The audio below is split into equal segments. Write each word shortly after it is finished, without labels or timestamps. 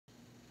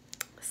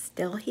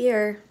Still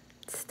here,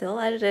 still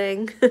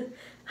editing.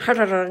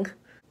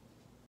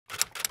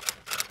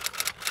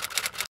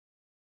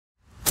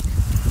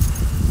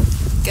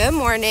 Good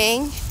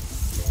morning.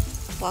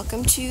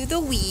 Welcome to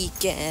the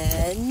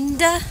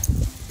weekend.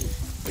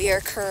 We are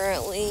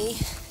currently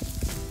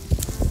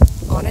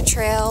on a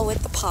trail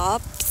with the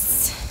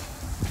pups.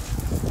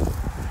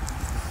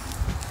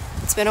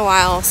 It's been a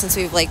while since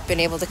we've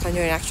been able to come to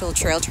an actual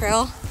trail.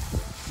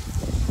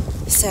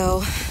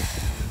 So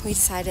we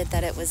decided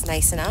that it was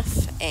nice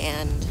enough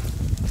and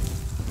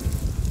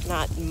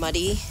not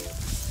muddy.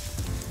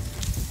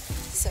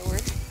 So we're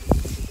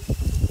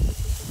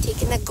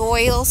taking the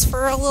goyles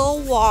for a little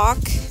walk.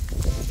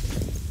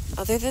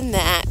 Other than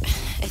that,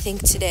 I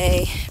think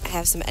today I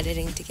have some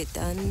editing to get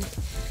done.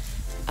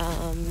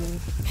 I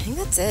think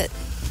that's it.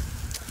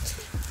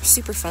 They're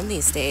super fun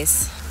these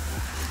days.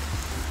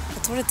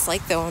 That's what it's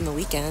like though on the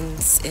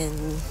weekends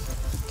in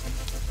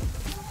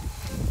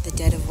the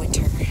dead of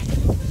winter.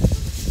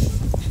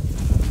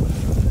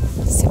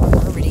 Super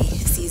herbity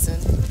season.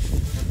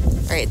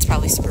 Alright, it's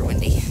probably super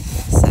windy,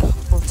 so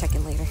we'll check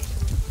in later.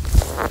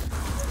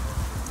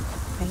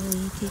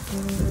 Finally taking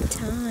a little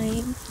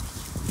time.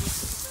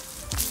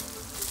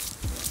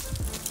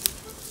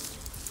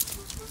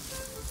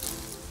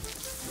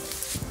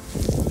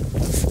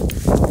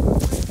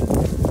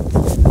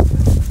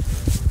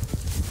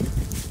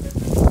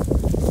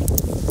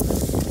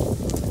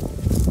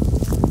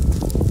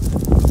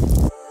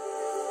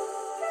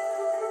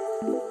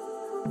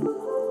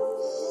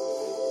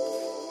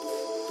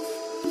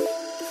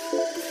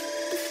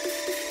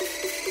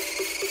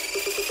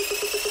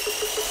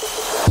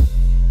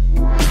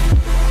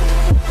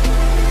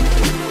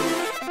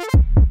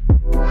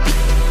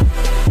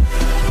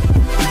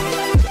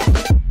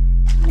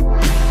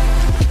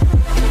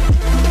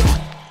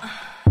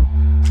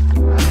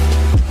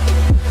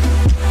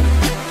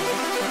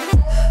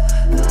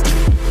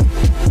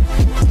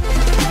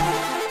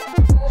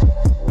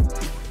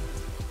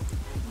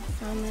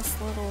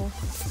 Little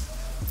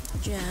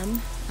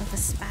gem of a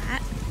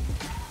spot.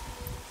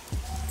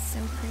 It's so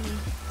pretty.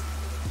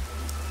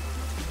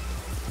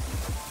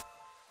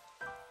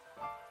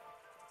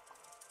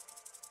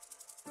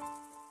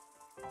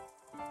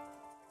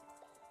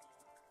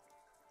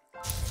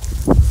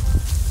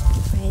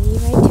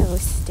 My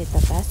toast did the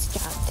best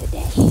job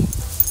today.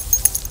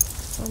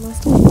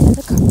 Almost went to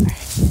the car.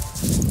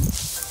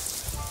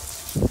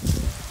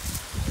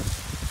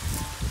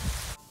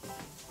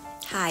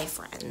 Hi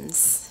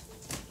friends.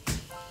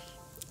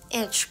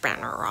 It's been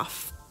a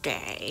rough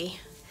day,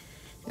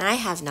 and I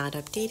have not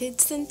updated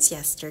since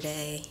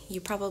yesterday.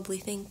 You probably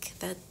think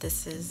that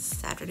this is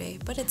Saturday,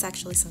 but it's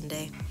actually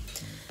Sunday.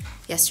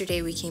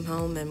 Yesterday we came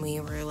home and we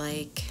were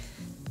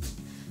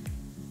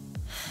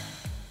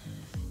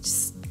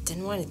just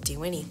didn't want to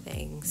do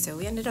anything, so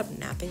we ended up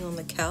napping on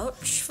the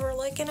couch for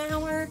an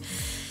hour,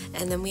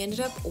 and then we ended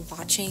up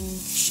watching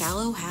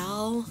Shallow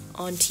Hal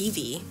on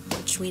TV,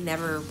 which we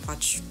never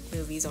watch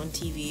movies on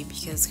TV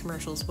because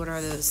commercials, what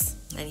are those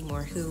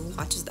anymore? Who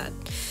watches that?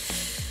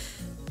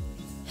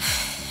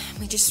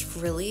 We just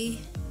really,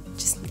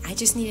 I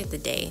just needed the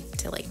day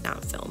to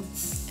not film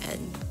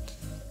and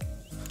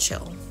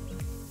chill.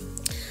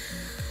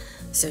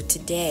 So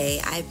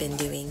today I've been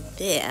doing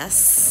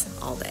this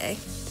all day.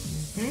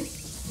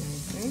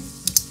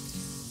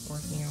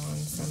 Working on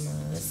some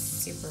of this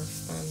super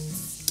fun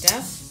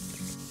stuff.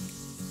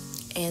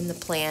 And the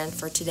plan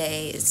for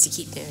today is to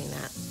keep doing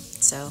that.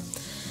 So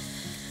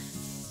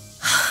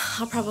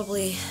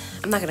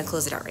I'm not going to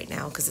close it out right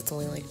now because it's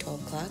only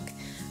 12 o'clock,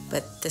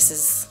 but this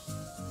is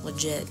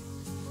legit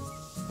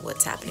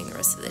what's happening the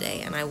rest of the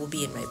day, and I will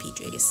be in my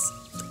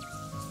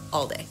PJs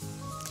all day.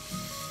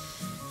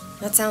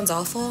 That sounds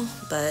awful,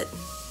 but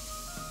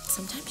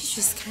sometimes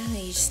you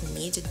just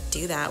need to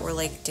do that.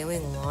 We're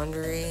doing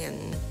laundry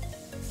and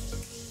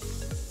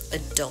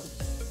adult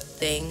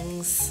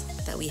things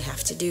that we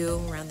have to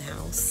do around the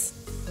house.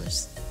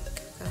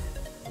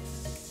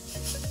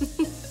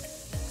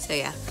 So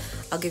yeah,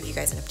 I'll give you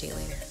guys an update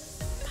later.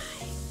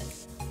 Bye.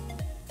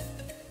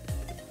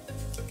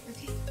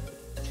 Okay.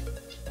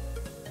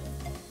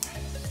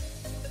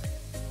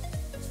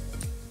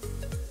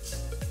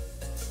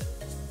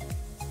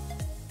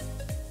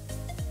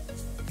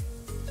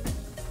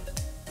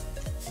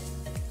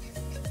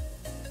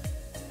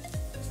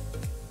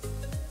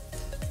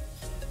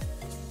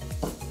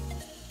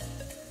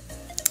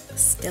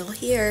 Still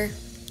here,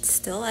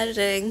 still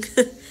editing.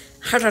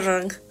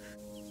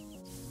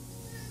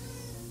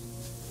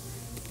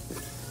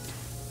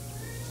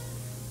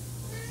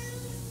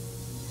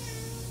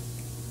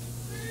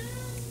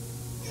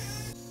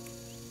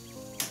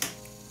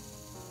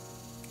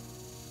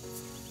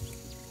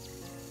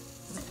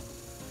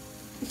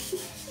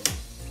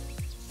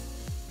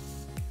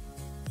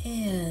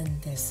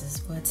 And this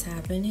is what's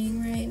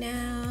happening right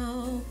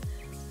now.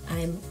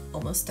 I'm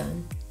almost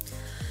done.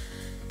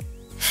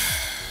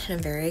 And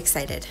I'm very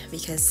excited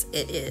because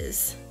it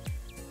is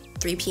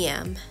 3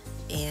 p.m.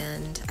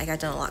 and I got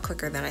done a lot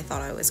quicker than I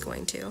thought I was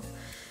going to.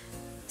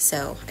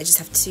 So I just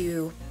have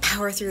to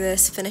power through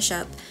this, finish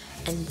up,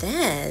 And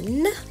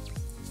then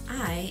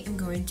I am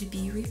going to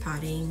be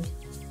repotting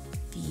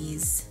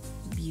these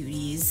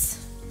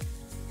beauties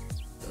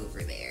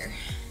over there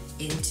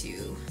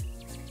into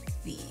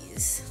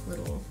these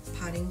little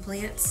potting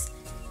plants,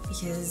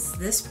 because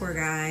this poor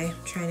guy,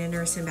 I'm trying to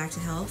nurse him back to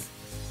health.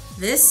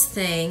 This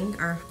thing,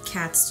 our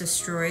cat's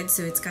destroyed,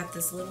 so it's got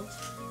this little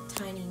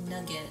tiny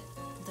nugget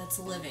that's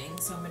living,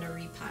 so I'm gonna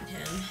repot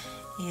him.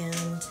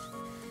 And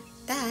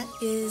that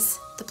is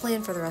the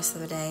plan for the rest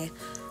of the day.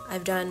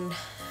 I've done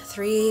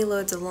 3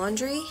 loads of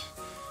laundry,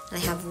 and I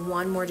have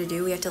 1 more to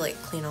do. We have to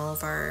like clean all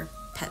of our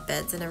pet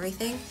beds and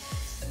everything.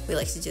 We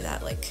like to do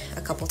that like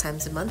a couple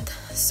times a month,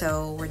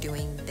 so we're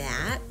doing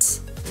that.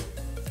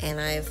 And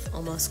I've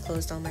almost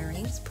closed all my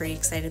rings. Pretty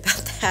excited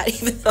about that,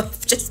 even though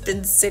I've just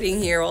been sitting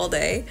here all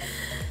day.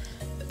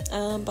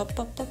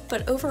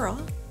 But overall,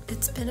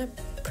 it's been a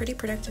pretty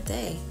productive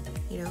day.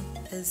 You know,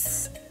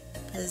 as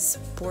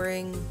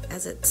boring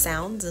as it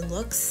sounds and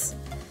looks,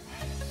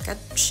 got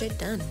shit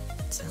done.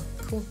 So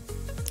cool.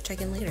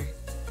 Check in later.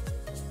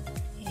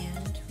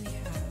 And we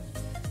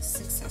have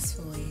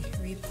successfully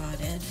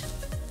repotted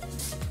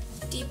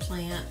the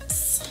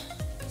plants.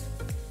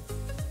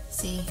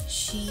 See,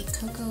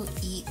 Coco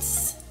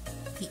eats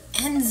the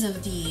ends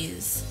of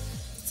these,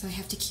 so I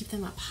have to keep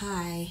them up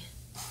high,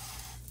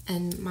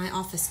 and my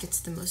office gets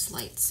the most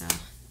light, so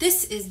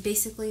this is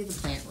basically the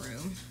plant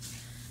room.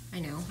 I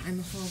know, I'm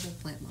a horrible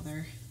plant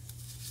mother.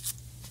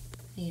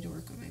 I need to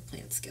work on my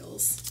plant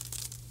skills.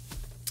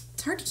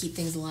 It's hard to keep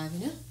things alive,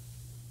 you know?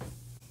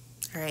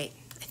 Alright,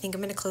 I think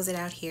I'm going to close it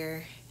out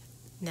here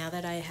now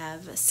that I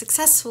have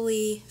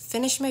successfully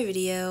finished my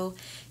video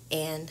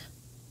and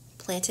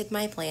planted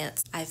my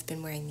plants. I've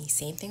been wearing the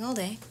same thing all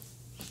day.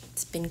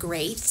 It's been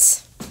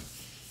great.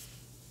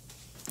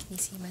 Can you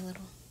see my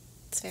little,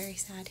 it's very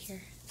sad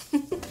here.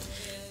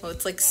 Oh,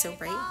 it's like so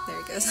bright. There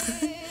it goes.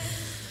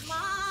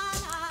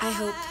 I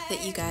hope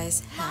that you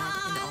guys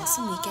had an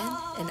awesome weekend,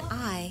 and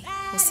I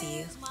will see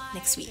you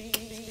next week.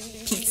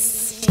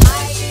 Peace.